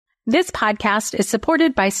This podcast is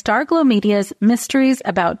supported by Starglow Media's Mysteries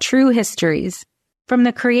About True Histories. From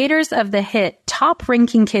the creators of the hit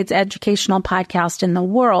top-ranking kids educational podcast in the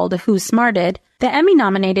world, Who Smarted, the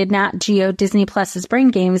Emmy-nominated Nat Geo Disney Plus's Brain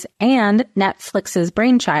Games, and Netflix's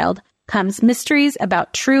Brainchild, comes Mysteries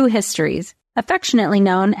About True Histories, affectionately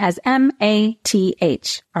known as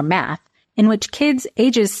MATH, or math, in which kids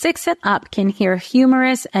ages 6 and up can hear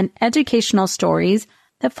humorous and educational stories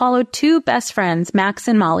that follow two best friends, Max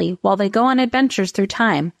and Molly, while they go on adventures through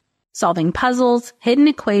time, solving puzzles, hidden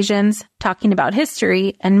equations, talking about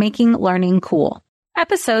history, and making learning cool.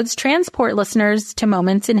 Episodes transport listeners to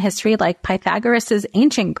moments in history like Pythagoras'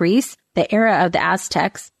 ancient Greece, the era of the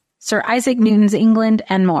Aztecs, Sir Isaac Newton's England,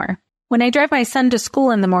 and more. When I drive my son to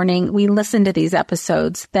school in the morning, we listen to these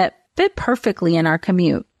episodes that fit perfectly in our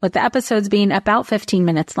commute, with the episodes being about 15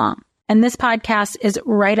 minutes long. And this podcast is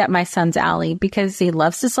right up my son's alley because he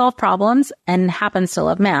loves to solve problems and happens to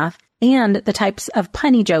love math and the types of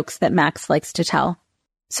punny jokes that Max likes to tell.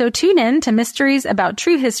 So tune in to Mysteries About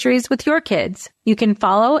True Histories with your kids. You can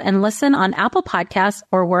follow and listen on Apple Podcasts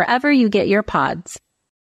or wherever you get your pods.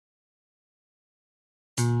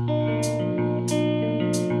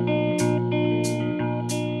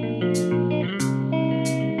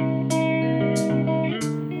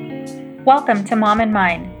 Welcome to Mom and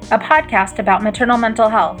Mind, a podcast about maternal mental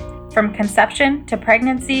health, from conception to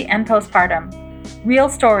pregnancy and postpartum. Real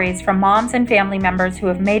stories from moms and family members who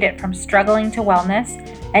have made it from struggling to wellness,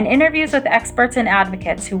 and interviews with experts and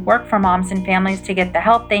advocates who work for moms and families to get the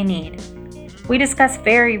help they need. We discuss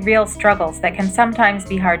very real struggles that can sometimes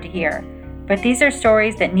be hard to hear, but these are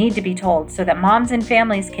stories that need to be told so that moms and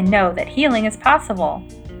families can know that healing is possible.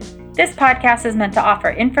 This podcast is meant to offer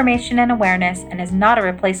information and awareness and is not a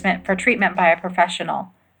replacement for treatment by a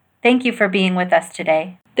professional. Thank you for being with us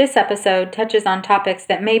today. This episode touches on topics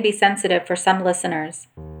that may be sensitive for some listeners.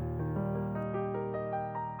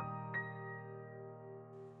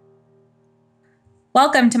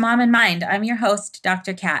 Welcome to Mom and Mind. I'm your host,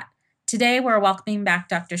 Dr. Kat. Today, we're welcoming back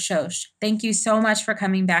Dr. Shosh. Thank you so much for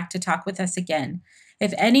coming back to talk with us again.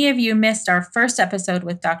 If any of you missed our first episode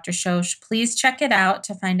with Dr. Shosh, please check it out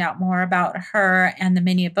to find out more about her and the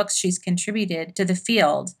many books she's contributed to the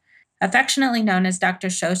field. Affectionately known as Dr.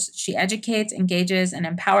 Shosh, she educates, engages, and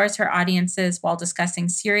empowers her audiences while discussing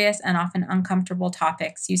serious and often uncomfortable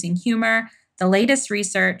topics using humor, the latest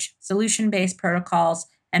research, solution-based protocols,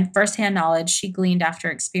 and firsthand knowledge she gleaned after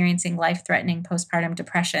experiencing life-threatening postpartum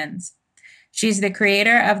depressions. She's the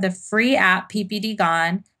creator of the free app PPD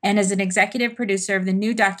Gone and is an executive producer of the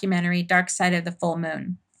new documentary Dark Side of the Full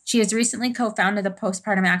Moon. She has recently co-founded the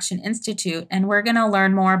Postpartum Action Institute, and we're going to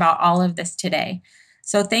learn more about all of this today.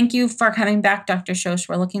 So thank you for coming back, Dr. Shosh.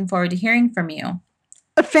 We're looking forward to hearing from you.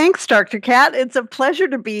 Thanks, Dr. Kat. It's a pleasure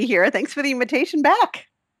to be here. Thanks for the invitation back.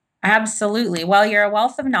 Absolutely. Well, you're a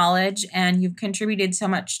wealth of knowledge and you've contributed so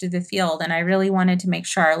much to the field. And I really wanted to make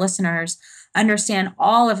sure our listeners understand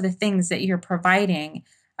all of the things that you're providing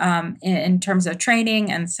in terms of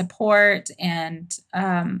training and support and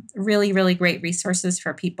really, really great resources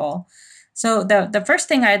for people. So the first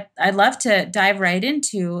thing I'd love to dive right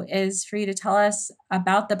into is for you to tell us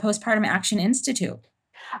about the Postpartum Action Institute.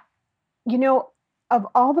 You know, of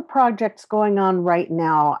all the projects going on right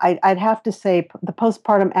now, I'd have to say the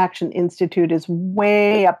Postpartum Action Institute is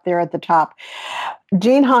way up there at the top.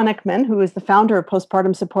 Jane Honickman, who is the founder of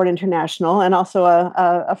Postpartum Support International and also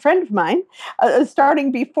a friend of mine,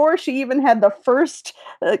 starting before she even had the first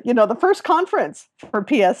conference for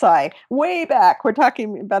PSI, way back. We're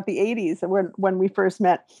talking about the 80s when we first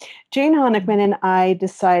met. Jane Honickman and I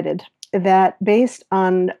decided that based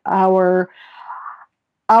on our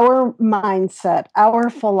mindset, our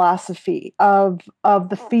philosophy of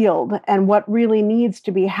the field and what really needs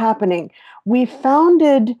to be happening, we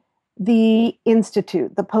founded the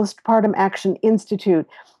Institute, the Postpartum Action Institute,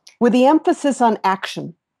 with the emphasis on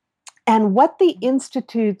action. And what the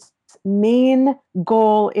Institute's main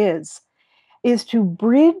goal is to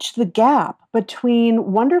bridge the gap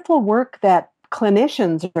between wonderful work that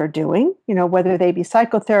clinicians are doing, whether they be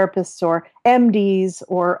psychotherapists or MDs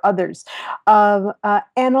or others,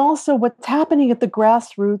 and also what's happening at the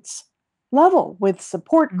grassroots level with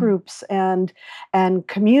support groups and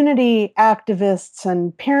community activists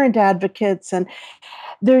and parent advocates. And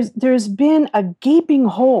there's been a gaping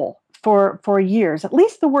hole for years. At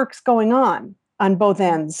least the work's going on both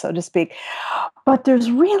ends, so to speak. But there's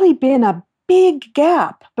really been a big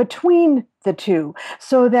gap between the two,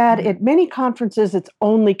 so that Mhm. at many conferences it's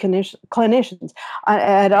only clinicians.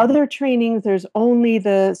 At Right. other trainings there's only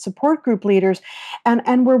the support group leaders,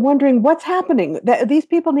 and we're wondering what's happening. These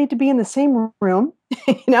people need to be in the same room,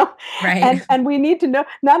 you know, Right. and we need to know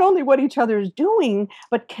not only what each other is doing,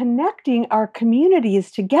 but connecting our communities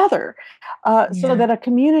together, so Yeah. that a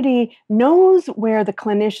community knows where the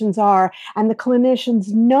clinicians are, and the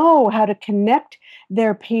clinicians know how to connect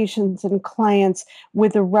their patients and clients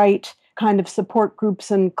with the right kind of support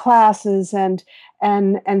groups and classes and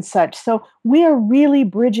such. So we are really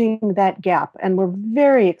bridging that gap, and we're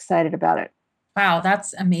very excited about it. Wow,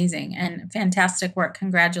 that's amazing and fantastic work.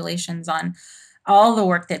 Congratulations on all the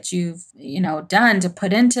work that you've, done to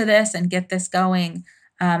put into this and get this going.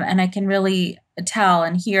 And I can really tell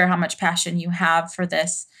and hear how much passion you have for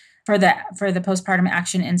this, for the Postpartum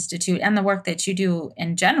Action Institute and the work that you do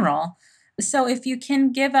in general. So, if you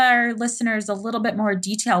can give our listeners a little bit more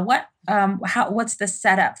detail, what's the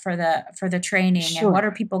setup for the training, and what Sure.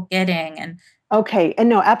 are people getting? And Okay. And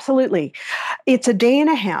no, absolutely. It's a day and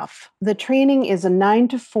a half. The training is a 9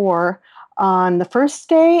 to 4 on the first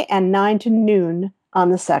day and 9 to noon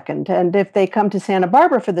on the second. And if they come to Santa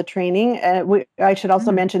Barbara for the training, I should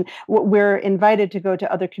also Mhm. mention we're invited to go to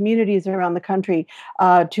other communities around the country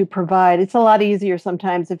to provide. It's a lot easier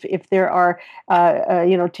sometimes if there are,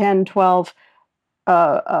 10, 12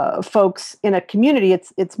 folks in a community.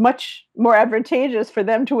 It's much more advantageous for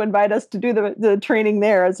them to invite us to do the training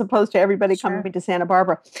there as opposed to everybody coming Sure. to Santa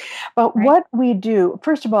Barbara. But Right. what we do,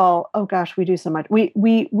 first of all, oh gosh, we do so much.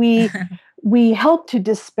 We help to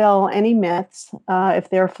dispel any myths if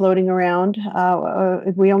they're floating around.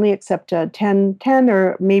 We only accept 10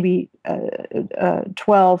 or maybe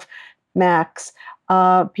 12 max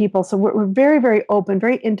people. So we're very, very open,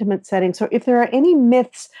 very intimate setting. So if there are any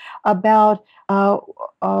myths about uh,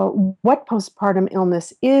 uh, what postpartum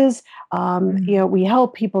illness is, Mhm. we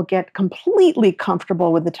help people get completely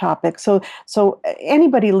comfortable with the topic. So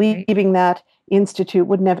anybody Right. leaving that institute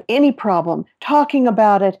wouldn't have any problem talking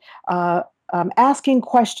about it. Uh, Asking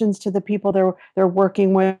questions to the people they're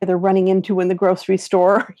working with, they're running into in the grocery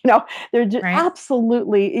store. They're just Right.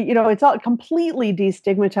 absolutely, it's all completely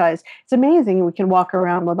destigmatized. It's amazing we can walk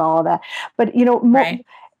around with all of that. But Right.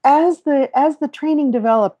 as the training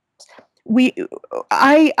develops, we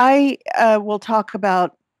I will talk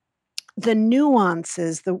about the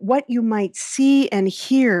nuances, the what you might see and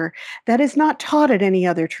hear that is not taught at any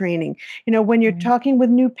other training. When you're Right. talking with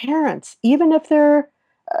new parents, even if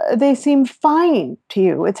they seem fine to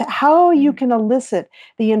you, it's how you Right. can elicit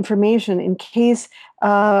the information in case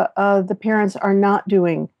the parents are not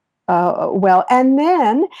doing well, and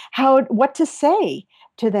then what to say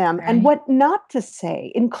to them and Right. what not to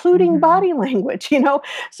say, including Mhm. body language.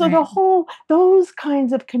 So Right. those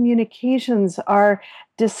kinds of communications are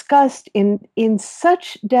discussed in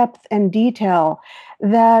such depth and detail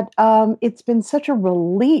that it's been such a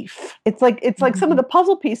relief. It's like some of Mhm. the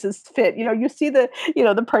puzzle pieces fit. You see the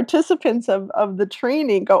participants of the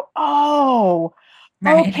training go, oh,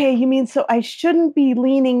 Right. okay, you mean so I shouldn't be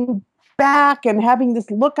leaning back and having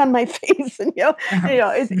this look on my face, and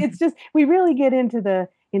it's just we really get into the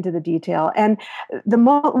detail. And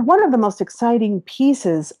one of the most exciting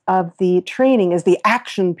pieces of the training is the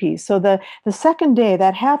action piece. So the second day,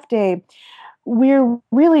 that half day, we're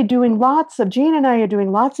really doing Jane and I are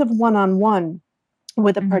doing lots of one-on-one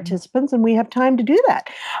with the Mhm. participants, and we have time to do that,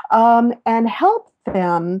 and help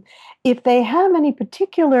them if they have any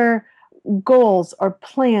particular goals or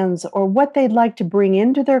plans or what they'd like to bring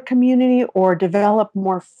into their community or develop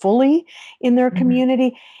more fully in their Mhm.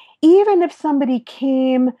 community, even if somebody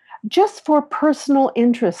came just for personal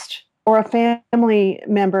interest or a family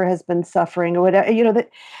member has been suffering or whatever, that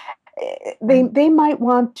they Right. they might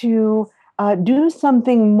want to do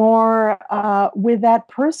something more with that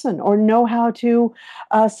person or know how to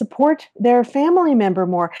support their family member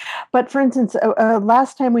more. But for instance,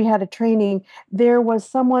 last time we had a training, there was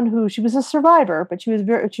someone who she was a survivor, but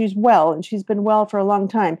she's well and she's been well for a long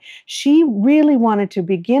time. She really wanted to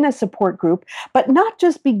begin a support group, but not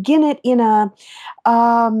just begin it in a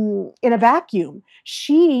vacuum.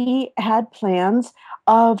 She had plans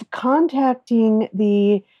of contacting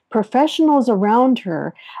the professionals around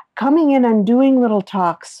her, coming in and doing little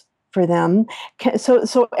talks for them.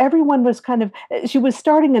 So everyone was kind of, she was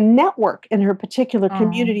starting a network in her particular Oh,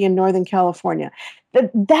 community in Northern California.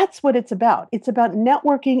 That's what it's about. It's about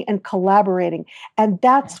networking and collaborating. And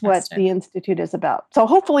that's what fantastic. the Institute is about. So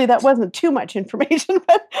hopefully that wasn't too much information,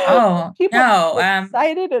 but Oh, people no, are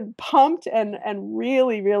excited and pumped and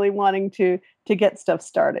really, really wanting to get stuff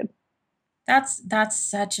started. that's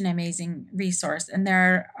such an amazing resource, and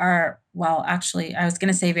there are Well, actually, I was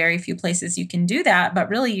going to say very few places you can do that, but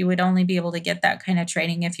really you would only be able to get that kind of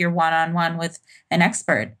training if you're one-on-one with an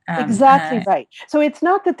expert. Exactly right. So it's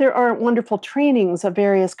not that there aren't wonderful trainings of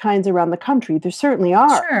various kinds around the country. There certainly are.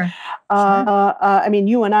 Sure, sure. I mean,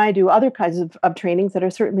 you and I do other kinds of trainings that are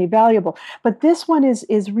certainly valuable, but this one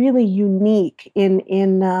is really unique in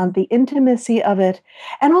the intimacy of it,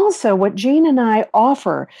 and also what Jane and I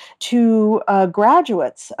offer to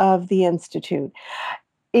graduates of the institute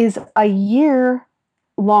is a year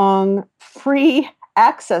long free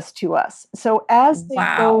access to us. So as they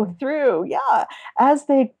go Wow. through, yeah, as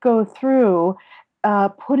they go through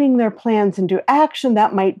putting their plans into action,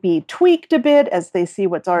 that might be tweaked a bit as they see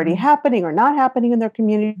what's already Mhm. happening or not happening in their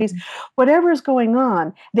communities. Mhm. Whatever's going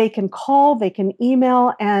on, they can call, they can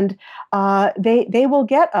email, and they will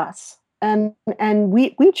get us. And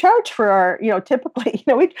we charge for our, typically,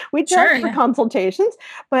 we charge Sure, for yeah. consultations,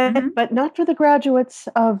 but Mhm. but not for the graduates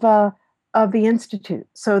of the institute.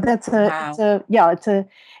 So that's a it's Wow, a yeah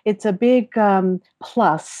it's a big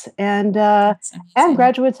plus, that's and amazing.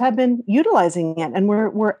 graduates have been utilizing it, and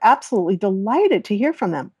we're absolutely delighted to hear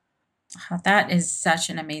from them. That is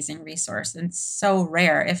such an amazing resource and so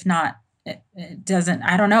rare, if not, it doesn't,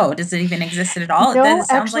 I don't know, does it even exist at all? It No, does,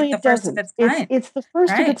 sounds like actually, the it first of doesn't. its It's kind. it's the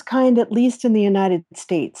first of Right, its kind, at least in the United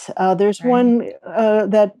States. There's right. one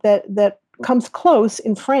that comes close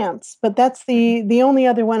in France, but that's the only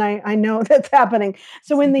other one I know that's happening.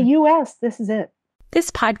 So in the Mhm. U.S., this is it.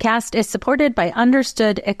 This podcast is supported by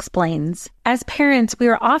Understood Explains. As parents, we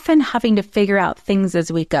are often having to figure out things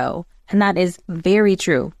as we go, and that is very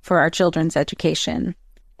true for our children's education.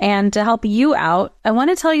 And to help you out, I want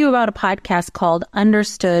to tell you about a podcast called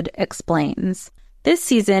Understood Explains. This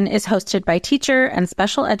season is hosted by teacher and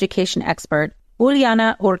special education expert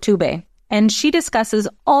Juliana Urtube, and she discusses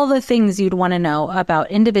all the things you'd want to know about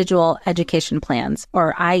individual education plans,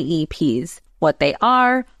 or IEPs, what they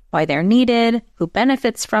are, why they're needed, who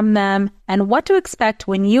benefits from them, and what to expect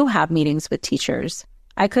when you have meetings with teachers.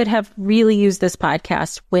 I could have really used this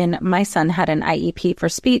podcast when my son had an IEP for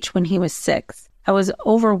speech when he was 6. I was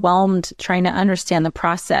overwhelmed trying to understand the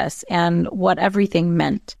process and what everything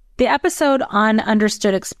meant. The episode on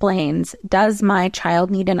Understood Explains, Does My Child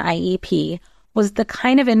Need an IEP? Was the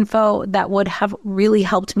kind of info that would have really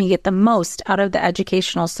helped me get the most out of the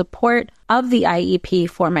educational support of the IEP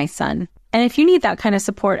for my son. And if you need that kind of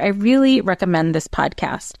support, I really recommend this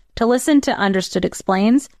podcast. To listen to Understood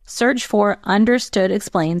Explains, search for Understood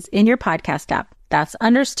Explains in your podcast app. That's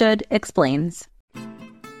Understood Explains.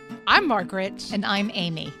 I'm Margaret. And I'm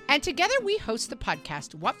Amy. And together we host the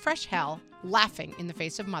podcast, What Fresh Hell? Laughing in the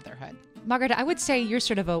Face of Motherhood. Margaret, I would say you're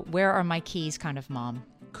sort of a where are my keys kind of mom.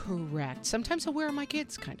 Correct. Sometimes a where are my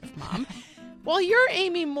kids kind of mom. Well, you're,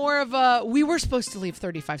 Amy, more of a we were supposed to leave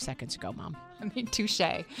 35 seconds ago, mom. I mean, touche.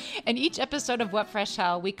 In each episode of What Fresh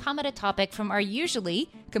Hell, we come at a topic from our usually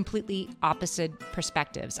completely opposite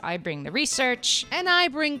perspectives. I bring the research. And I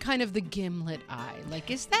bring kind of the gimlet eye. Like,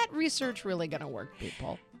 is that research really going to work,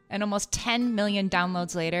 people? And almost 10 million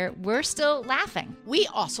downloads later, we're still laughing. We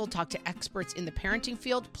also talk to experts in the parenting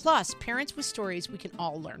field, plus parents with stories we can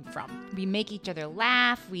all learn from. We make each other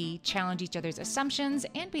laugh, we challenge each other's assumptions,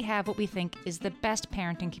 and we have what we think is the best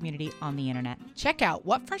parenting community on the internet. Check out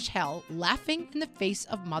What Fresh Hell? Laughing in the Face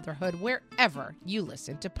of Motherhood wherever you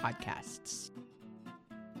listen to podcasts.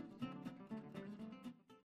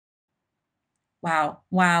 Wow,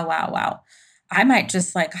 wow, wow, wow. I might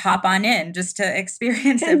just like hop on in just to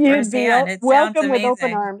experience it You'd be firsthand. It sounds welcome with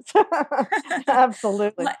open amazing. arms.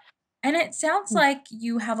 Absolutely. Li- And it sounds like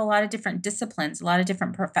you have a lot of different disciplines, a lot of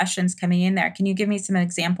different professions coming in there. Can you give me some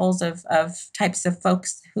examples of types of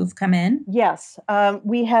folks who've come in? Yes,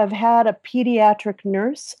 we have had a pediatric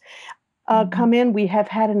nurse Mhm. come in. We have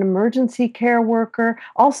had an emergency care worker,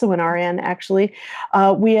 also an RN, actually.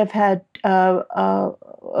 We have had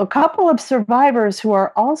a couple of survivors who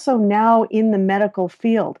are also now in the medical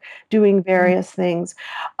field doing Mhm. various things.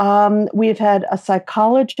 We've had a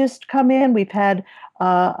psychologist come in. We've had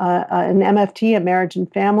an MFT, a marriage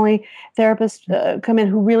and family therapist, come in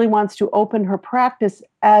who really wants to open her practice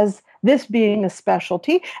as this being a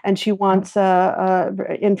specialty, and she wants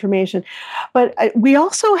information. But we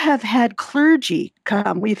also have had clergy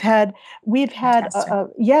come. We've had Fantastic.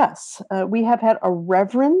 yes, we have had a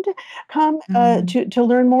reverend come Mhm. to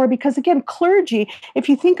learn more, because again, clergy. If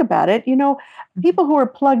you think about it, Mhm. people who are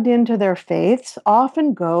plugged into their faiths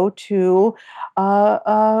often go to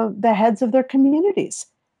the heads of their communities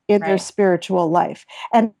in their Right. spiritual life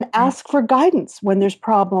and Right. ask for guidance when there's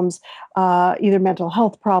problems, either mental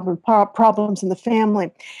health problems in the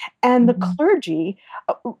family. And the Mhm. clergy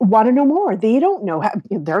want to know more. They don't know how,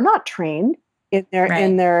 they're not trained. Right.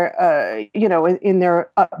 in their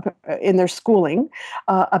schooling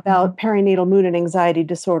about perinatal mood and anxiety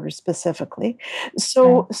disorder specifically. Right.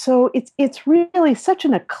 So it's really such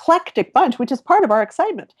an eclectic bunch, which is part of our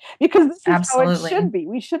excitement because this is how it Absolutely. should be.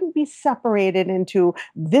 We shouldn't be separated into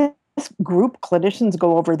this group clinicians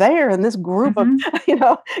go over there and this group of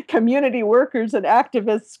Mhm. community workers and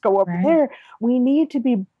activists go over Right. there. We need to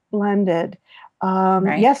be blended.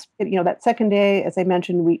 Right. Yes, that second day, as I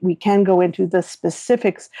mentioned, we can go into the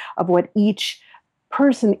specifics of what each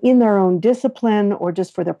person in their own discipline or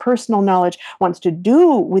just for their personal knowledge wants to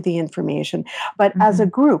do with the information. But as a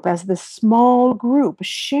Mhm. group, as the small group,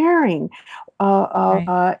 sharing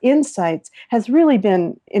Right. insights has really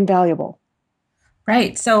been invaluable.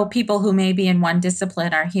 Right. So people who may be in one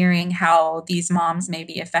discipline are hearing how these moms may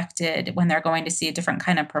be affected when they're going to see a different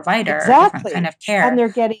kind of provider, a different kind Exactly. of And care.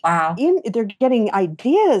 Wow. they're getting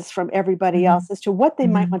ideas from everybody Mhm. else as to what they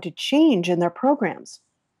might Mhm. want to change in their programs.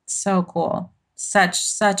 So cool.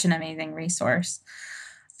 Such an amazing resource.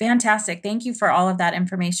 Fantastic. Thank you for all of that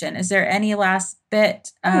information. Is there any last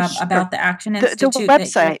bit Oh, sure. about the Action The Institute that you would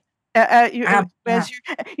website. yeah.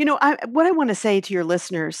 What I want to say to your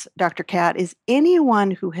listeners, Dr. Cat, is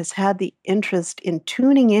anyone who has had the interest in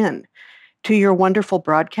tuning in to your wonderful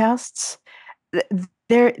broadcasts,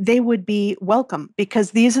 they would be welcome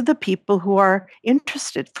because these are the people who are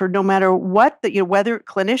interested for no matter what whether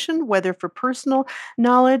clinician, whether for personal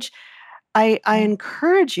knowledge. I Right.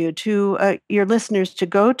 encourage you to your listeners to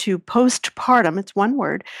go to postpartum, it's one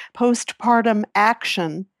word,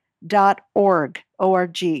 postpartumaction.org,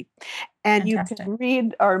 O-R-G. And you can Fantastic.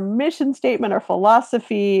 read our mission statement, our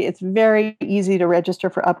philosophy. It's very easy to register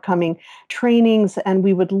for upcoming trainings, and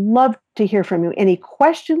we would love to hear from you. Any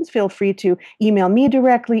questions, feel free to email me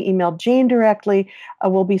directly, email Jane directly.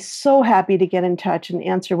 We'll be so happy to get in touch and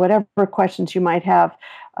answer whatever questions you might have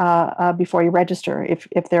before you register, if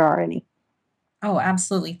there are any. Oh,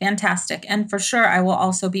 absolutely. Fantastic. And for sure, I will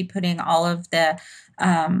also be putting all of the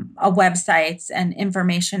websites and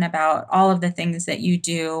information about all of the things that you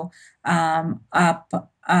do up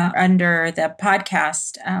under the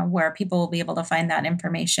podcast where people will be able to find that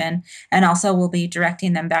information. And also, we'll be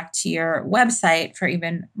directing them back to your website for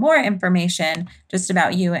even more information just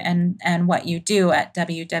about you and what you do at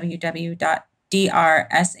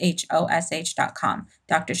www.drshosh.com,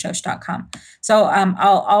 drshosh.com. So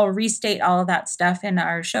I'll restate all of that stuff in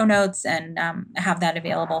our show notes and have that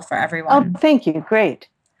available for Oh, everyone. thank you. Great.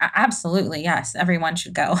 Absolutely, yes. Everyone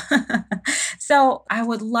should go. So I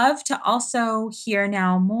would love to also hear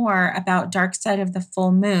now more about Dark Side of the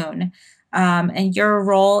Full Moon and your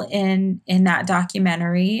role in that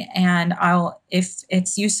documentary. And if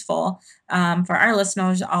it's useful for our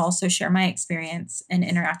listeners, I'll also share my experience and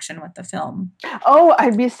interaction with the film. Oh,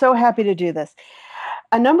 I'd be so happy to do this.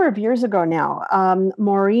 A number of years ago now,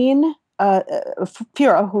 Maureen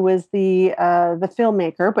Fura, who was the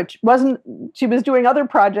filmmaker, but she was doing other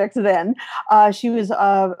projects then. She was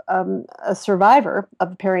a survivor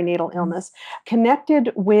of perinatal illness,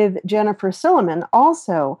 connected with Jennifer Silliman,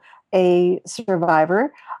 also a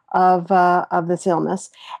survivor of this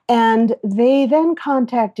illness, and they then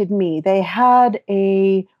contacted me. They had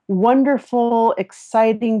a wonderful,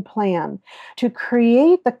 exciting plan to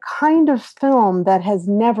create the kind of film that has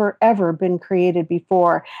never, ever been created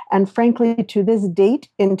before. And frankly, to this date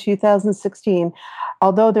in 2016,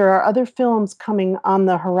 although there are other films coming on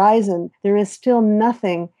the horizon, there is still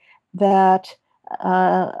nothing that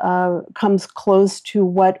comes close to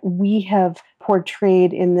what we have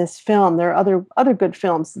portrayed in this film. There are other good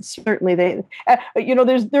films. And certainly,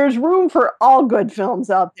 there's room for all good films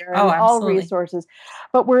out there Oh, and all absolutely. resources.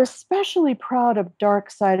 But we're especially proud of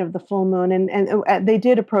Dark Side of the Full Moon, and they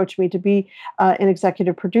did approach me to be an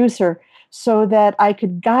executive producer so that I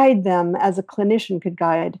could guide them as a clinician could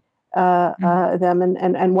guide them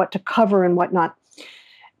and what to cover and what not.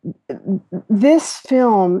 This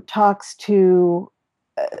film talks to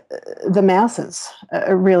the masses,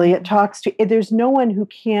 really. It talks to, there's no one who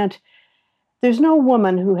can't, there's no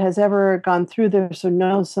woman who has ever gone through this or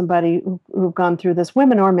knows somebody who've gone through this,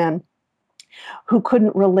 women or men, who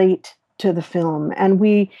couldn't relate to the film. And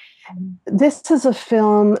this is a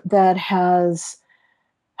film that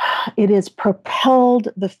it has propelled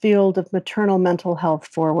the field of maternal mental health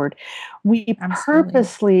forward. We Absolutely.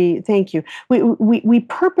 purposely, thank you, we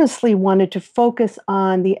purposely wanted to focus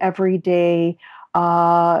on the everyday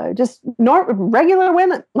just regular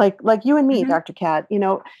women like you and me, Mhm. Dr. Kat,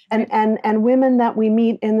 and women that we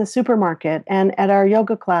meet in the supermarket and at our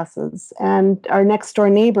yoga classes and our next door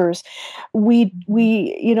neighbors. We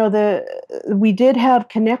did have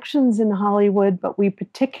connections in Hollywood, but we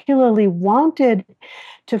particularly wanted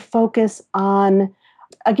to focus on,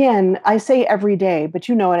 again, I say every day, but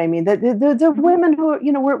you know what I mean. The Mhm. women who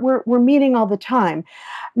we're meeting all the time,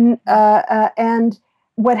 and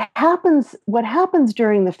what happens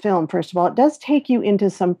during the film. First of all, it does take you into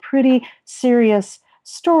some pretty serious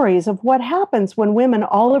stories of what happens when women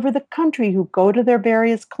all over the country who go to their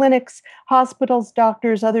various clinics, hospitals,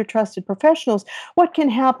 doctors, other trusted professionals, what can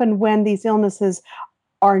happen when these illnesses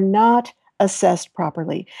are not assessed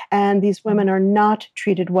properly and these women are not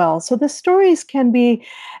treated well. So the stories can be,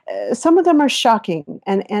 some of them are shocking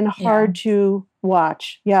and Yeah. hard to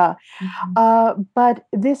watch. Yeah. Mhm. But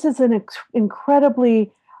this is an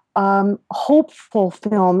incredibly hopeful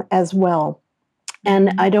film as well. And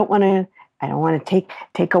Mhm. I don't want to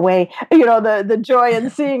take away, the joy in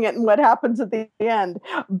seeing it and what happens at the end.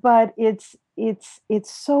 But it's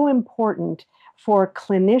so important for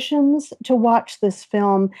clinicians to watch this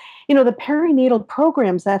film. The perinatal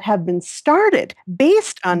programs that have been started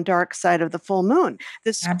based on Dark Side of the Full Moon,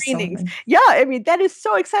 the screenings. Absolutely. Yeah, I mean, that is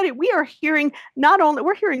so exciting. We are hearing, not only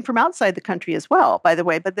we're hearing from outside the country as well, by the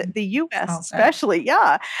way, but the US Oh, good. especially.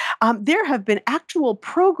 Yeah. There have been actual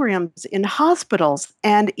programs in hospitals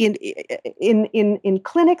and in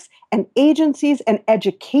clinics and agencies and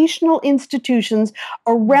educational institutions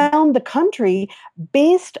around the country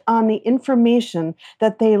based on the information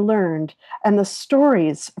that they learned and the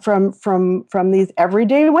stories from these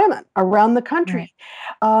everyday women around the Right. country.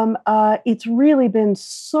 It's really been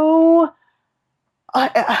so,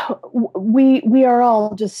 we are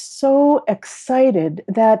all just so excited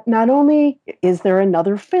that not only is there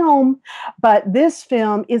another film, but this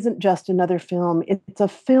film isn't just another film. It's a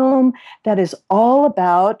film that is all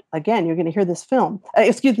about, again, you're going to hear this film,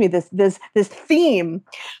 excuse me, this theme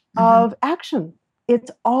Mhm. of action.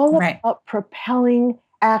 It's all Right. about propelling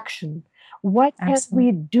action. What can we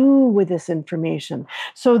Absolutely. do with this information?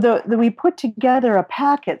 So we put together a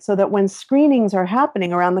packet so that when screenings are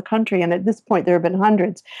happening around the country, and at this point there have been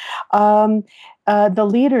hundreds, um, the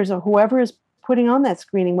leaders or whoever is putting on that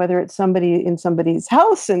screening, whether it's somebody in somebody's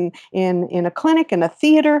house and in a clinic, in a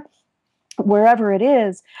theater, wherever it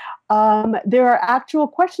is, there are actual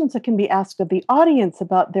questions that can be asked of the audience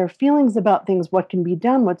about their feelings about things, what can be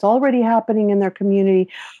done, what's already happening in their community,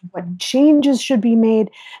 what Mhm. changes should be made.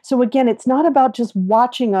 So again, it's not about just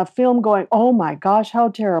watching a film going, oh my gosh, how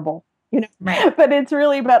terrible, Right. but it's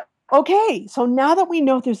really about, okay, so now that we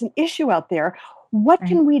know there's an issue out there, what Right.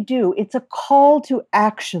 can we do? It's a call to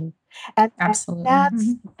action. And Absolutely. that's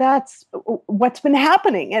Mhm. that's what's been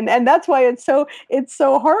happening, and that's why it's so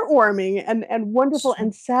heartwarming and wonderful Sure.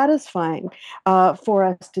 and satisfying, for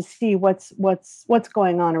us to see what's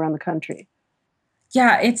going on around the country.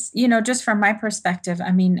 Yeah, it's, just from my perspective,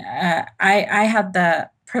 I mean, I had the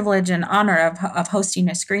privilege and honor of hosting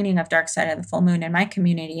a screening of Dark Side of the Full Moon in my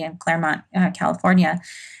community in Claremont, California.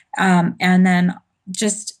 And then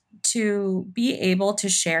just to be able to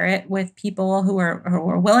share it with people who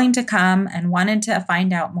are willing to come and wanted to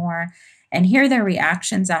find out more and hear their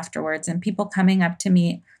reactions afterwards, and people coming up to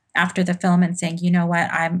me after the film and saying, you know what,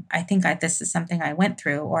 I think this is something I went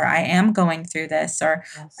through, or I am going through this, or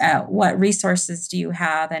Yes. what resources do you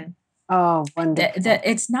have? And Oh, wonderful.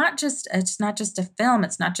 it's not just a film,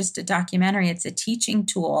 it's not just a documentary, it's a teaching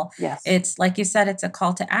tool. Yes. It's like you said, it's a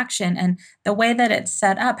call to action, and the way that it's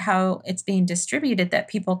set up, how it's being distributed, that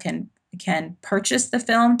people can purchase the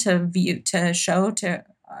film to view, to show to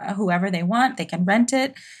whoever they want. They can rent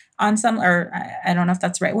it on some, or I don't know if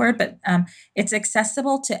that's the right word, but it's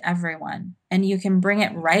accessible to everyone, and you can bring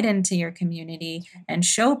it right into your community and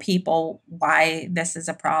show people why this is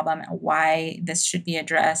a problem, why this should be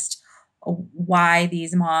addressed, why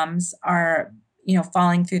these moms are,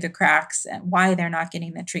 falling through the cracks, and why they're not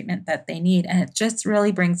getting the treatment that they need. And it just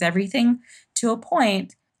really brings everything to a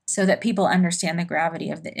point so that people understand the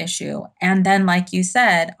gravity of the issue, and then, like you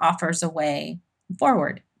said, offers a way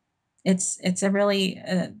forward. It's a really,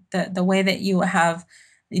 the way that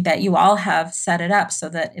you all have set it up so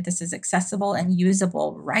that this is accessible and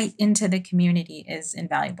usable right into the community is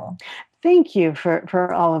invaluable. Thank you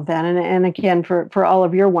for all of that, and again for all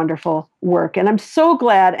of your wonderful work. And I'm so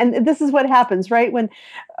glad. And this is what happens, right? When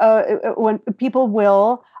people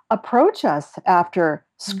will approach us after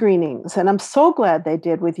screenings, and I'm so glad they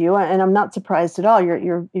did with you. And I'm not surprised at all.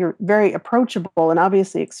 You're very approachable and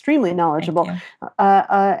obviously extremely knowledgeable.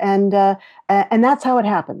 And that's how it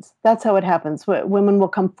happens. That's how it happens. Women will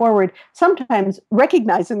come forward, sometimes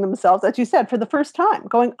recognizing themselves, as you said, for the first time,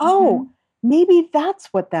 going, "Oh, maybe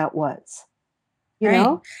that's what that was." You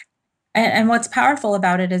know. And what's powerful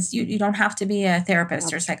about it is you don't have to be a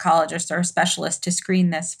therapist or psychologist or a specialist to screen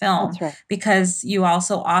this film, because you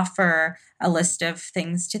also offer a list of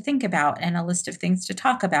things to think about and a list of things to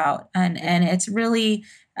talk about. And it's really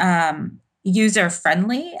user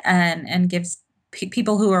friendly and gives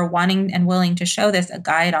people who are wanting and willing to show this a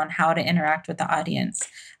guide on how to interact with the audience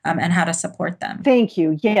and how to support them. Thank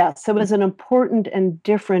you. Yes, it was an important and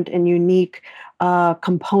different and unique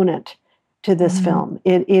component to this film.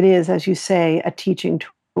 It is, as you say, a teaching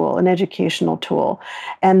tool, an educational tool.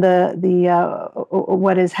 And the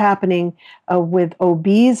what is happening with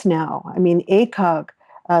OBs now, I mean, ACOG,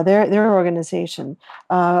 their organization,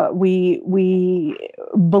 we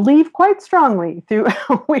believe quite strongly through,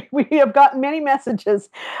 we have gotten many messages,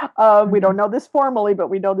 we don't know this formally, but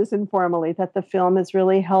we know this informally, that the film has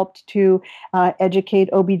really helped to educate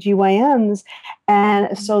OBGYNs,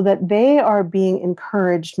 and so that they are being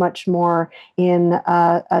encouraged much more in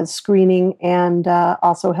screening and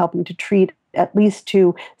also helping to treat, at least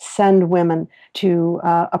to send women to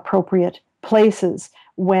appropriate places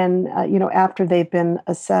when, after they've been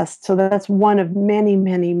assessed. So that's one of many,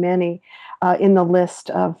 many, many in the list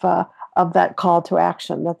of that call to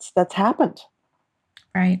action that's happened.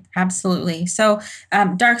 Right. Absolutely. So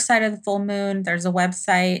Dark Side of the Full Moon, there's a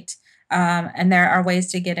website, and there are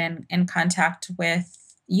ways to get in contact with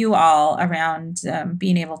you all around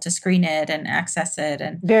being able to screen it and access it,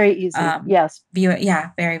 and very easy. Yes, view it.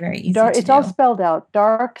 Yeah, very, very easy. It's all spelled out.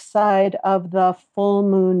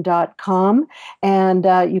 darksideofthefullmoon.com,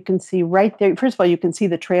 and you can see right there. First of all, you can see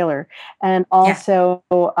the trailer, and also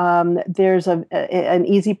there's an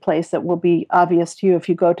easy place that will be obvious to you if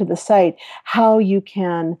you go to the site, how you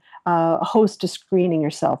can host a screening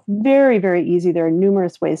yourself. Very, very easy. There are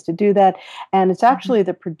numerous ways to do that. And it's actually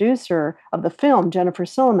the producer of the film, Jennifer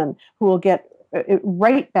Silliman, who will get it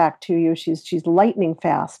right back to you. She's lightning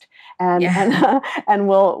fast, and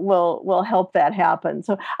will help that happen.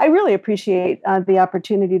 So I really appreciate the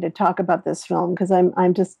opportunity to talk about this film, because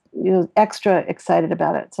I'm just extra excited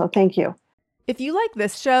about it. So thank you. If you like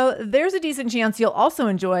this show, there's a decent chance you'll also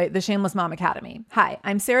enjoy the Shameless Mom Academy. Hi,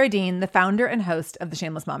 I'm Sarah Dean, the founder and host of the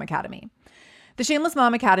Shameless Mom Academy. The Shameless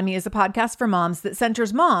Mom Academy is a podcast for moms that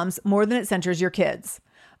centers moms more than it centers your kids.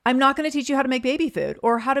 I'm not going to teach you how to make baby food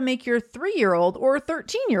or how to make your 3-year-old or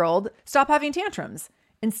 13-year-old stop having tantrums.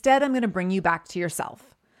 Instead, I'm going to bring you back to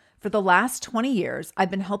yourself. For the last 20 years,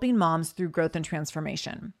 I've been helping moms through growth and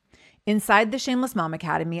transformation. Inside the Shameless Mom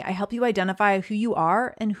Academy, I help you identify who you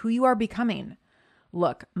are and who you are becoming.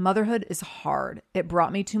 Look, motherhood is hard. It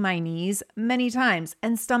brought me to my knees many times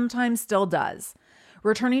and sometimes still does.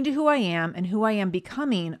 Returning to who I am and who I am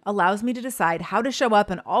becoming allows me to decide how to show up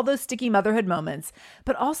in all those sticky motherhood moments,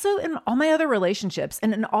 but also in all my other relationships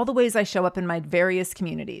and in all the ways I show up in my various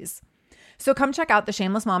communities. So come check out the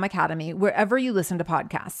Shameless Mom Academy wherever you listen to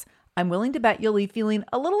podcasts. I'm willing to bet you'll leave feeling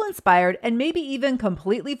a little inspired and maybe even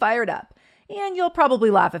completely fired up. And you'll probably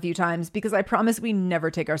laugh a few times, because I promise we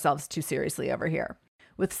never take ourselves too seriously over here.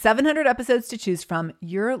 With 700 episodes to choose from,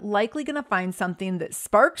 you're likely going to find something that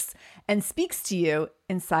sparks and speaks to you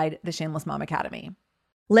inside the Shameless Mom Academy.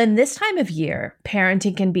 Lynn, this time of year,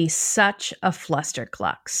 parenting can be such a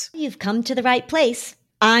flusterclux. You've come to the right place.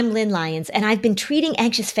 I'm Lynn Lyons, and I've been treating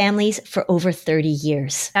anxious families for over 30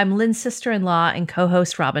 years. I'm Lynn's sister-in-law and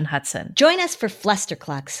co-host Robin Hudson. Join us for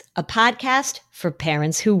Flusterclux, a podcast for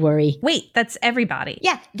parents who worry. Wait, that's everybody.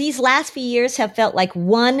 Yeah, these last few years have felt like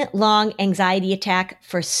one long anxiety attack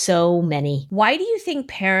for so many. Why do you think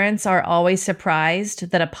parents are always surprised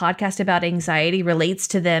that a podcast about anxiety relates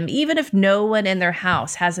to them, even if no one in their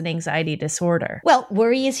house has an anxiety disorder? Well,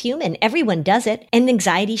 worry is human. Everyone does it. And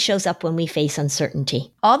anxiety shows up when we face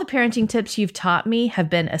uncertainty. All the parenting tips you've taught me have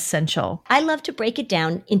been essential. I love to break it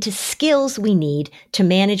down into skills we need to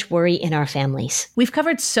manage worry in our families. We've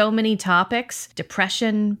covered so many topics: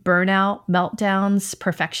 depression, burnout, meltdowns,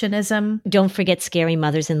 perfectionism. Don't forget scary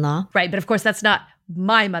mothers-in-law. Right, but of course that's not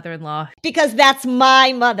my mother-in-law. Because that's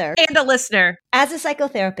my mother. And a listener. As a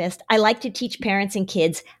psychotherapist, I like to teach parents and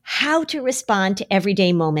kids how to respond to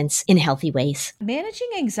everyday moments in healthy ways. Managing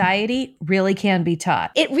anxiety really can be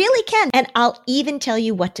taught. It really can. And I'll even tell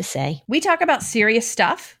you what to say. We talk about serious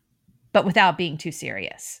stuff, but without being too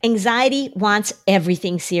serious. Anxiety wants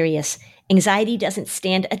everything serious. Anxiety doesn't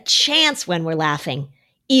stand a chance when we're laughing,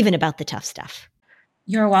 even about the tough stuff.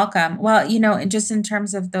 You're welcome. Well, and just in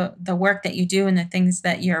terms of the work that you do and the things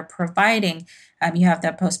that you're providing, you have the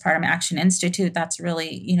Postpartum Action Institute. That's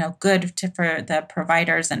really, good for the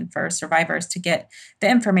providers and for survivors to get the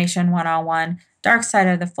information one-on-one. Dark Side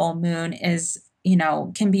of the Full Moon is,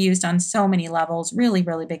 can be used on so many levels, really,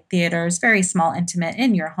 really big theaters, very small, intimate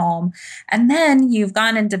in your home. And then you've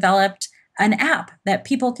gone and developed an app that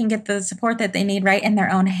people can get the support that they need right in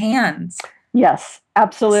their own hands. Yes,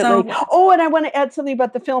 absolutely. So, Oh, and I want to add something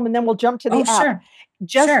about the film, and then we'll jump to the app. sure.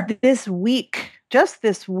 Just Sure. this week,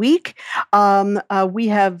 we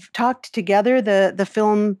have talked together, the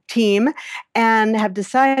film team, and have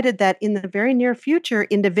decided that in the very near future,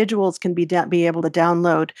 individuals can be able to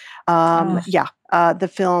download, the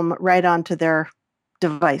film right onto their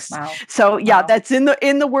device. Wow. So Wow. that's in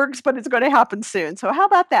the works, but it's going to happen soon. So how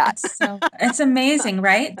about that? It's amazing,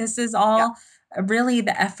 right? This is all really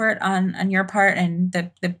the effort on your part and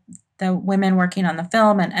the women working on the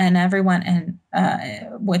film and everyone and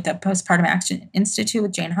with the Postpartum Action Institute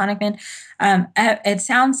with Jane Honigman. It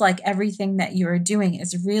sounds like everything that you are doing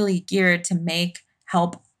is really geared to make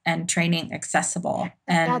help and training accessible.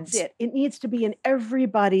 And that's it. It needs to be in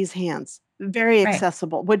everybody's hands. Very Right.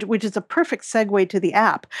 accessible, which is a perfect segue to the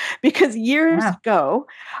app, because years ago,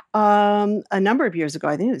 a number of years ago,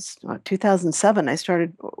 I think it was 2007, I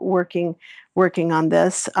started working on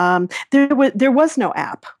this. There was no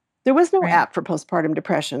app. There was no Right. app for postpartum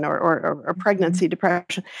depression or pregnancy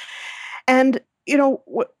depression, and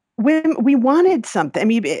when we wanted something. I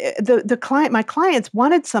mean, my clients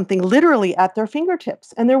wanted something literally at their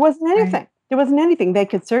fingertips, and there wasn't anything. Right. There wasn't anything. They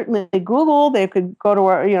could certainly Google. They could go to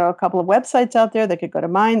a couple of websites out there. They could go to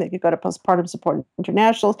mine. They could go to Postpartum Support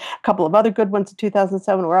International. A couple of other good ones in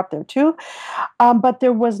 2007 were up there too. But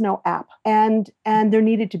there was no app, and there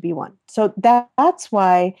needed to be one. So that's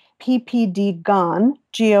why PPD Gone,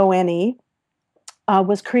 GONE,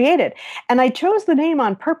 was created. And I chose the name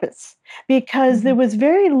on purpose because there was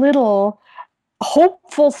very little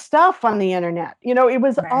hopeful stuff on the internet. It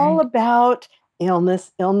was all Right. about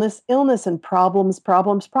illness, and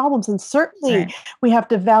problems. And certainly Right. we have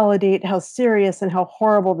to validate how serious and how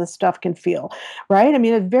horrible this stuff can feel, right? I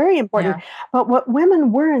mean, it's very important. Yeah. But what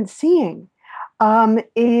women weren't seeing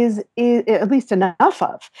is at least enough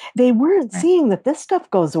of. They weren't Right. seeing that this stuff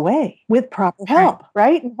goes away with proper help,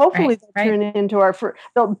 right? And hopefully Right.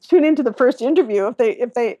 they'll tune into the first interview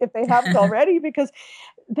if they haven't already, because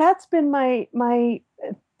that's been my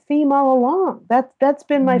theme all along. That's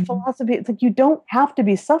been my philosophy. It's like you don't have to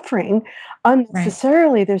be suffering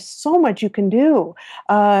unnecessarily. There's so much you can do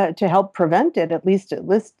to help prevent it. At least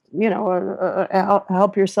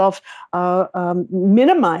help yourself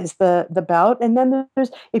minimize the bout. And then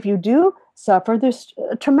if you do suffer, there's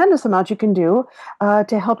a tremendous amount you can do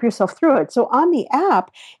to help yourself through it. So on the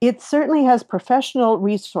app, it certainly has professional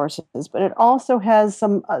resources, but it also has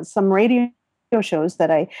some radio shows that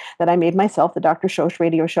I made myself, the Dr. Shosh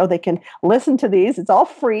radio show. They can listen to these. It's all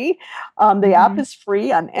free. The app is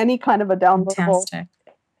free on any kind of a downloadable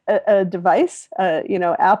device.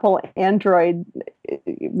 Apple, Android,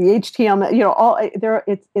 the HTML. All there.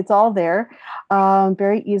 It's all there,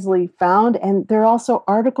 very easily found. And there are also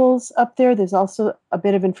articles up there. There's also a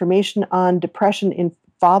bit of information on depression in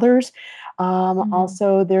fathers.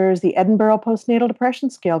 Also, there's the Edinburgh Postnatal Depression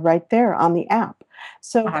Scale right there on the app.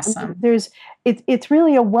 So Awesome. It's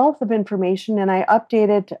really a wealth of information, and I update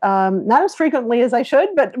it not as frequently as I should,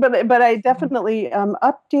 but I definitely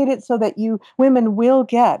update it so that women will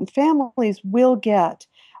get and families will get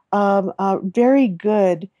very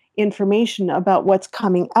good information about what's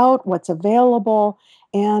coming out, what's available,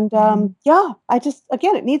 and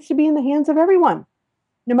it needs to be in the hands of everyone,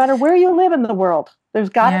 no matter where you live in the world. There's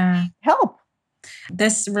got to be help.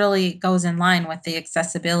 This really goes in line with the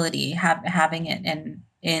accessibility, having it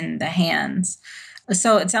in the hands.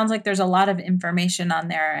 So it sounds like there's a lot of information on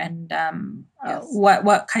there. And Yes.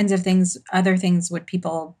 What kinds of other things would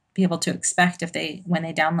people be able to expect when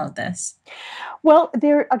they download this? Well,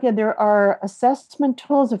 there are assessment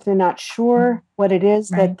tools if they're not sure what it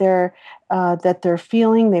is Right. that they're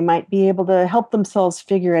feeling. They might be able to help themselves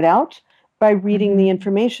figure it out by reading the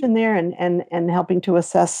information there and helping to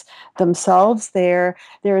assess themselves. There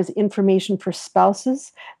is information for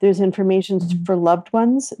spouses. There's information for loved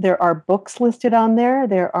ones. There are books listed on there.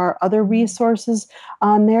 There are other resources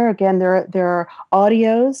on there. Again, there are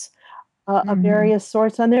audios of various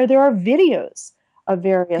sorts on there. There are videos of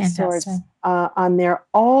various sorts on there,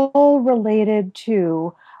 all related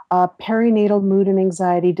to perinatal mood and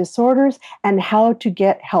anxiety disorders and how to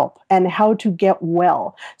get help and how to get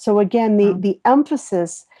well. So again, the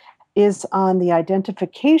emphasis is on the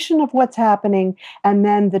identification of what's happening and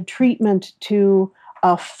then the treatment to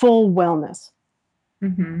full wellness.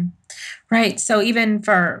 Mm-hmm. Right. So even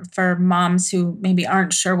for moms who maybe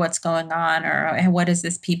aren't sure what's going on, or "Hey, what is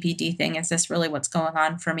this PPD thing? Is this really what's going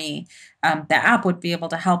on for me?" The app would be able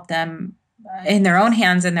to help them in their own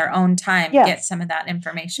hands, in their own time, get Yes. some of that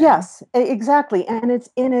information. Yes, exactly. And it's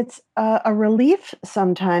a relief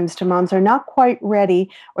sometimes to moms. They're not quite ready,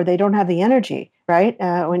 or they don't have the energy, right?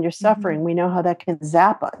 When you're suffering, we know how that can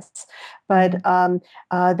zap us. But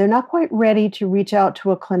they're not quite ready to reach out to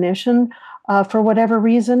a clinician for whatever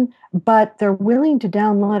reason, but they're willing to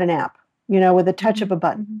download an app, with a touch of a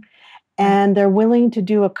button. And they're willing to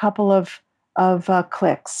do a couple of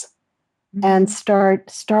clicks and start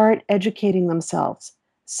educating themselves.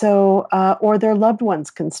 So, or their loved ones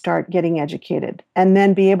can start getting educated and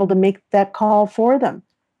then be able to make that call for them.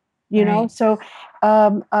 Right. So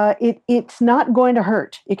it's not going to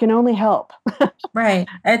hurt. It can only help. Right.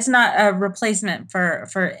 It's not a replacement for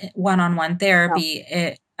one-on-one No.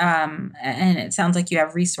 therapy. And it sounds like you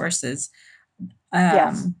have resources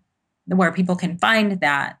Yes, where people can find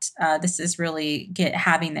that. This is really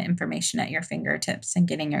having the information at your fingertips and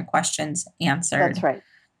getting your questions answered. that's right.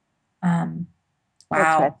 Um, That's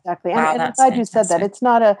right, wow. exactly. Wow, And I'm that's glad you said that. fantastic. It's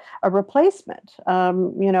not a replacement,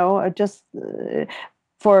 just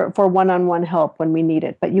for one-on-one help when we need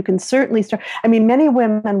it. But you can certainly start. I mean, many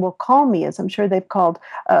women will call me, as I'm sure they've called,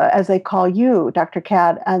 as they call you, Dr.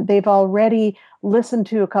 Cat, and they've already listened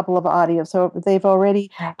to a couple of audios. So they've already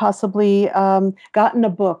Right. possibly gotten a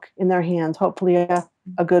book in their hands, hopefully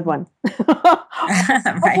a good one. Hopefully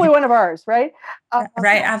Right. one of ours, right?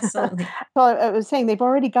 Right. Absolutely. So I was saying they've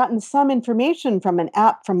already gotten some information from an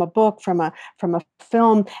app, from a book, from a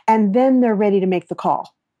film, and then they're ready to make the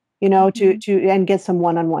call, to and get some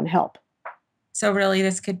one-on-one help. So really,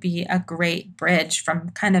 this could be a great bridge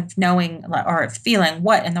from kind of knowing or feeling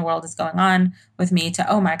what in the world is going on with me to,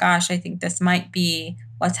 oh my gosh, I think this might be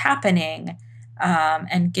what's happening,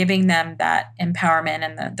 and giving them that empowerment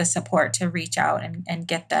and the support to reach out and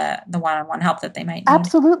get the one-on-one help that they might need.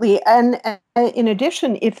 Absolutely. And in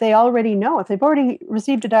addition, if they've already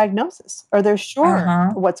received a diagnosis or they're sure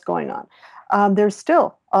Uh-huh. what's going on, it's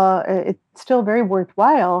still very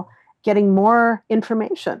worthwhile getting more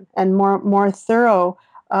information and more thorough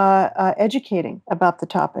educating about the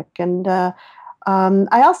topic. And I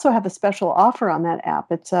also have a special offer on that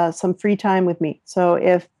app. It's some free time with me. So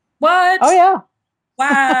What? oh yeah.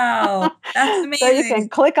 Wow. That's So you can amazing.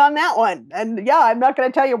 click on that one. And yeah, I'm not going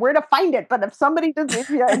to tell you where to find it, but if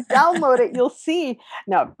you download it, you'll see.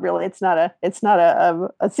 No, really, it's not a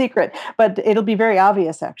secret, but it'll be very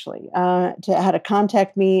obvious actually, to how to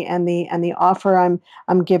contact me and the offer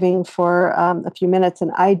I'm giving for a few minutes.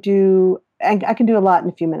 And I can do a lot in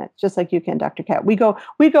a few minutes, just like you can, Dr. Cat. We go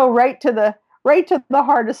right to the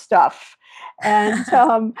hardest stuff, and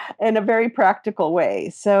in a very practical way.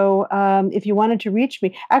 So if you wanted to reach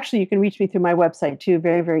me, actually, you can reach me through my website too,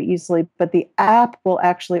 very, very easily. But the app will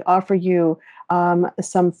actually offer you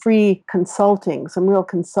some free consulting, some real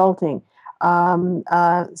consulting.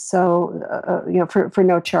 For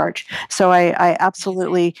no charge. So I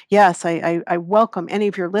absolutely, yes, I welcome any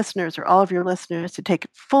of your listeners or all of your listeners to take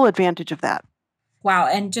full advantage of that. Wow.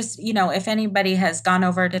 And just, if anybody has gone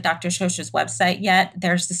over to Dr. Shosha's website yet,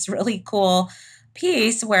 there's this really cool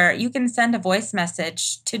piece where you can send a voice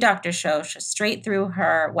message to Dr. Shosha straight through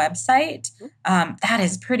her website. That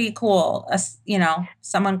is pretty cool.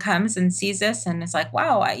 Someone comes and sees this and it's like,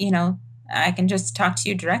 wow, I can just talk to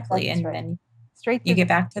you directly, That's and right. then Straight you through. get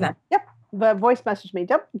back to them. Yep. The voice message me.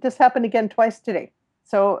 Yep. This happened again twice today.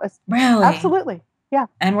 So Really? absolutely. Yeah.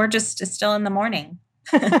 And we're just still in the morning.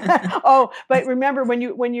 Oh, but remember when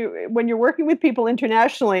you're working with people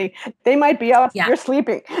internationally, they might be out, Yeah. you're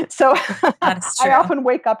sleeping. So That is I true. often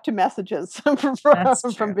wake up to messages That's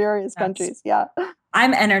from true. various countries. Yeah.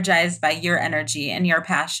 I'm energized by your energy and your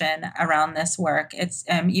passion around this work. It's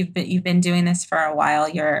you've been doing this for a while.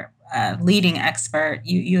 You're a leading expert.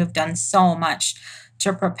 You have done so much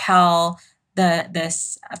to propel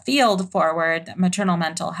this field forward. Maternal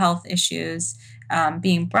mental health issues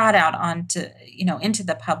being brought out into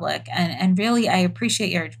the public, and really I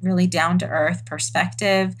appreciate your really down to earth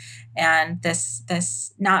perspective, and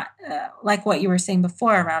this not like what you were saying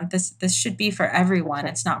before around this should be for everyone.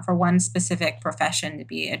 Right. It's not for one specific profession to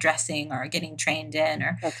be addressing or getting trained in,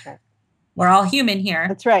 or That's right. we're all human here.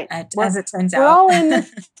 That's right. As it turns We're out. all in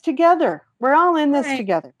this together. We're all in this Right.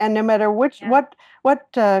 together. And no matter Yeah.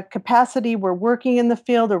 what capacity we're working in the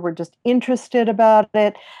field, or we're just interested about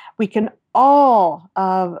it, we can all.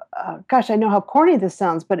 Gosh, I know how corny this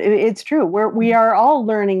sounds, but it's true. We are all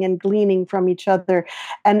learning and gleaning from each other,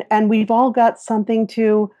 and we've all got something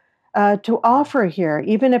to to offer here,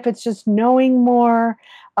 even if it's just knowing more,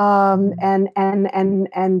 and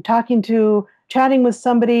chatting with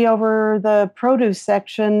somebody over the produce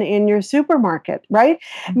section in your supermarket, right?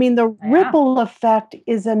 I mean, the ripple effect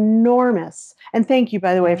is enormous. And thank you,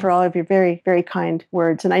 by the way, for all of your very, very kind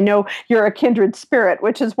words. And I know you're a kindred spirit,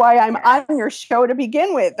 which is why I'm on your show to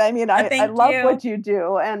begin with. I mean, I love what you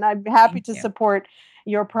do, and I'm happy to support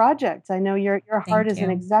your projects. I know your heart is in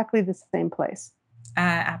exactly the same place.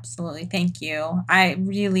 Absolutely. Thank you. I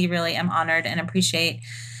really, really am honored and appreciate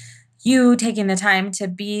you taking the time to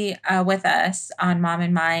be with us on Mom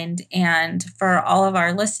in Mind. And for all of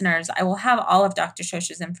our listeners, I will have all of Dr.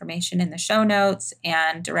 Shosh's information in the show notes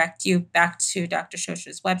and direct you back to Dr.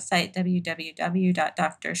 Shosh's website,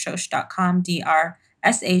 www.drshosh.com,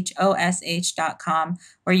 DRSHOSH.com,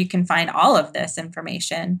 where you can find all of this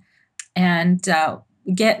information and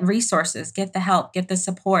get resources, get the help, get the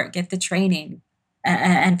support, get the training,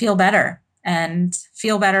 and feel better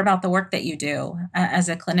about the work that you do as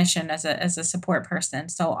a clinician, as a support person.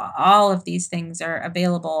 So all of these things are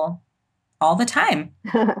available all the time.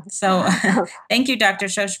 So thank you, Dr.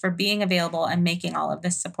 Shosh, for being available and making all of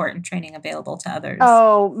this support and training available to others.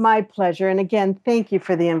 Oh, my pleasure. And again, thank you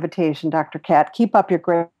for the invitation, Dr. Kat. Keep up your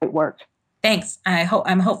great work. Thanks.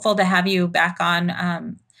 I'm hopeful to have you back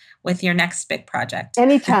on with your next big project.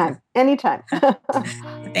 Anytime.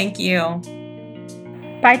 Thank you.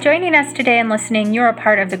 By joining us today and listening, you're a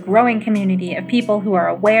part of the growing community of people who are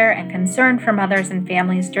aware and concerned for mothers and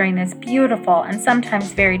families during this beautiful and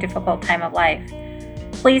sometimes very difficult time of life.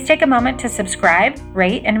 Please take a moment to subscribe,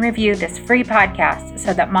 rate, and review this free podcast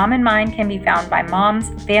so that Mom in Mind can be found by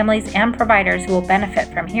moms, families, and providers who will benefit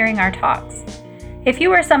from hearing our talks. If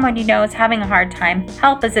you or someone you know is having a hard time,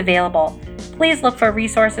 help is available. Please look for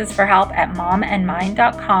resources for help at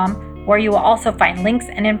momandmind.com, where you will also find links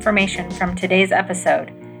and information from today's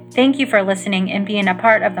episode. Thank you for listening and being a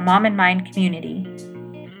part of the Mom in Mind community.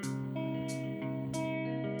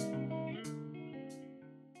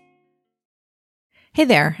 Hey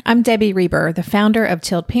there, I'm Debbie Reber, the founder of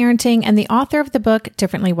Tilt Parenting and the author of the book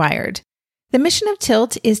Differently Wired. The mission of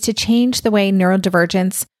Tilt is to change the way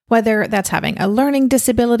neurodivergence, whether that's having a learning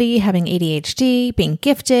disability, having ADHD, being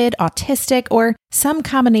gifted, autistic, or some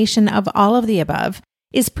combination of all of the above,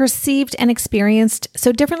 is perceived and experienced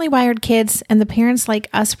so differently wired kids and the parents like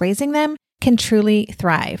us raising them can truly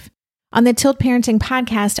thrive. On the Tilt Parenting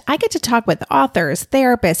podcast, I get to talk with authors,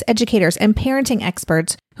 therapists, educators, and parenting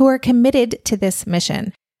experts who are committed to this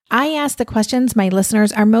mission. I ask the questions my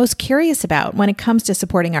listeners are most curious about when it comes to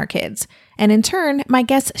supporting our kids. And in turn, my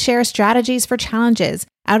guests share strategies for challenges,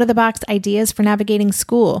 out-of-the-box ideas for navigating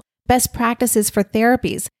school, best practices for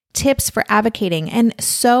therapies, tips for advocating, and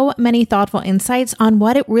so many thoughtful insights on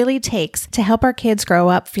what it really takes to help our kids grow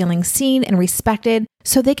up feeling seen and respected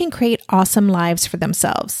so they can create awesome lives for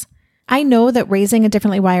themselves. I know that raising a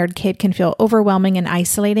differently wired kid can feel overwhelming and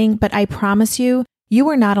isolating, but I promise you, you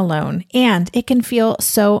are not alone, and it can feel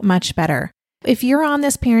so much better. If you're on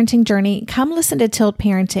this parenting journey, come listen to Tilt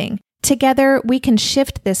Parenting. Together, we can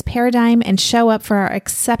shift this paradigm and show up for our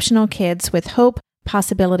exceptional kids with hope,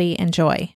 possibility, and joy.